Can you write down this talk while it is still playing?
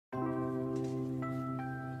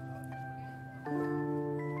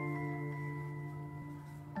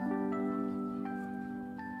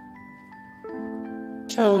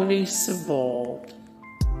Tony Sebald,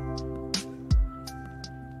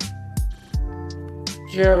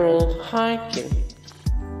 Gerald Hyken,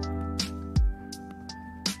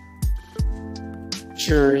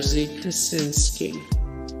 Jerzy Kosinski,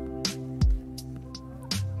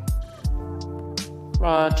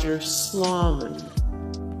 Roger Sloman,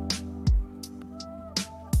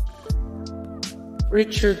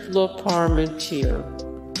 Richard LaParmentier,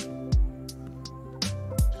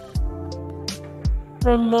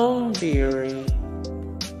 Ramon Beery,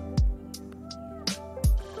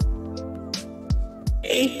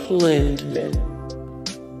 Ape Lindman,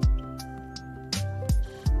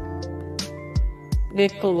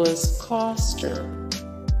 Nicholas Coster,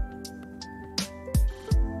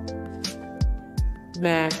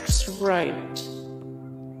 Max Wright,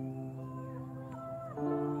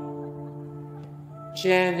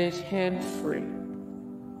 Janet Henfrey,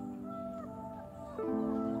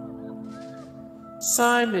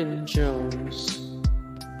 Simon Jones,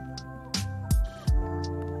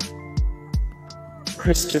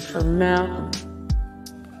 Christopher Mountain,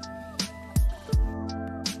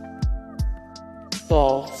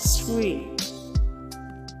 Paul Sweet,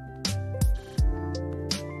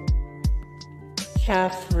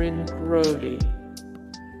 Catherine Grody,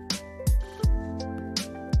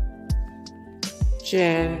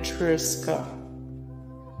 Jan Triska,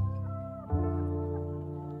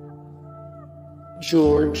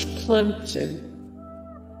 George Plimpton,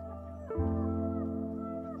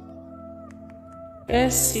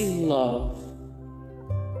 Bessie Love,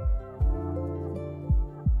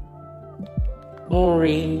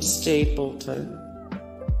 Maureen Stapleton,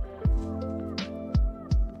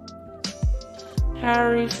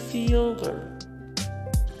 Harry Fielder,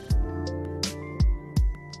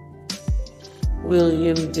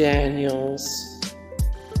 William Daniels,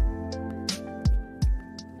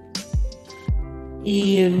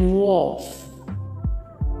 Ian Wolfe,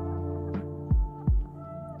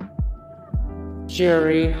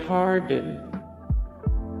 Jerry Hardin,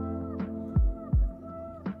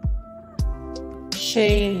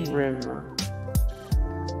 Shane Rimmer,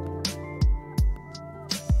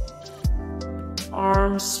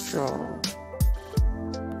 Armstrong,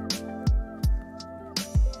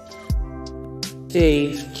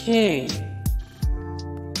 Dave King,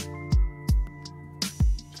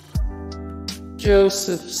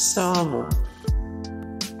 Joseph Sommer,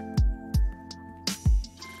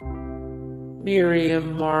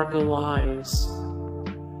 Miriam Margolies,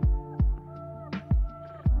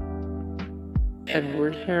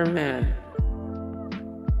 Edward Herman,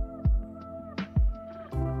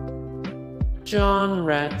 John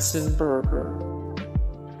Ratzenberger,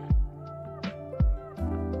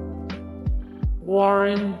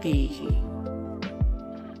 Warren Beatty,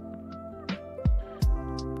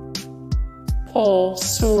 Paul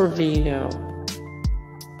Sorvino,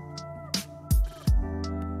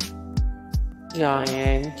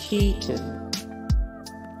 Diane Keaton,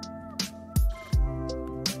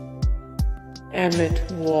 Emmett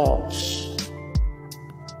Walsh,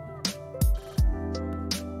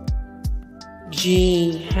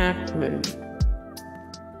 Gene Hackman,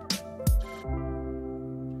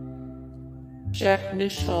 Jack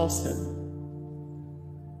Nicholson.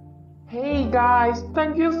 Hey guys,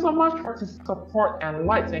 thank you so much for the support and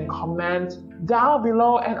likes and comments down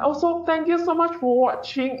below, and also thank you so much for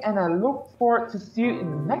watching, and I look forward to see you in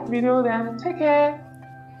the next video. Then take care,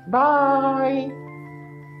 bye.